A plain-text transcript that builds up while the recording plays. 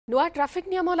नुआ ट्राफिक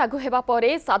नियम लागू हेबा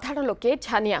परे साधारण लोके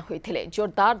छानिया होइथिले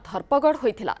जोरदार धरपगड़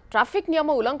होइथिला। ट्राफिक नियम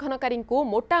उल्लंघनकारी को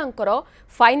मोटा अंकर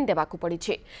फाइन देबाकू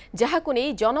पड़िछे, जहाकू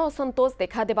नै जन असंतोष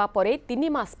देखा देबा परे 3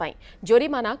 मास पई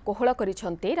जोरिमाना कोहळ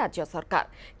करिसंते राज्य सरकार।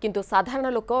 किंतु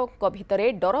साधारण लोकक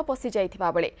भितरे डर पसि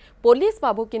जाइथिबा बेले पुलिस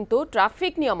बाबू किंतु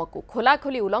ट्राफिक नियम को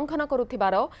खोलाखोली उल्लंघन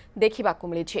करुथिबार देखिबाकू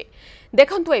मिलिछे।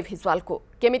 देखंतु ए विजुअल को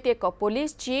केमिति एक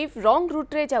पुलिस चीफ रॉन्ग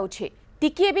रूट रे जाउछे।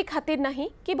 टिकिए भी खातिर नहीं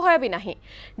कि भय भी नहीं,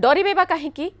 डरबे बा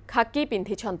कहीं खाकी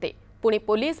पिंधिछन्ते। पुणी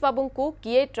पुलिस बाबू को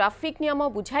किए ट्राफिक नियम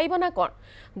बुझाइब ना कौन?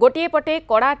 गोटे पटे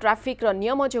कड़ा ट्राफिक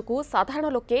नियम जोगु साधारण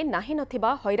लोके नाही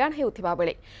नथिबा हैरान हेउथिबा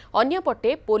बेले अन्य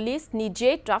पटे पुलिस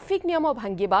निजे ट्राफिक नियम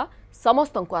भांगिबा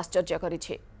समस्तंकु आश्चर्य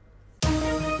करिछे।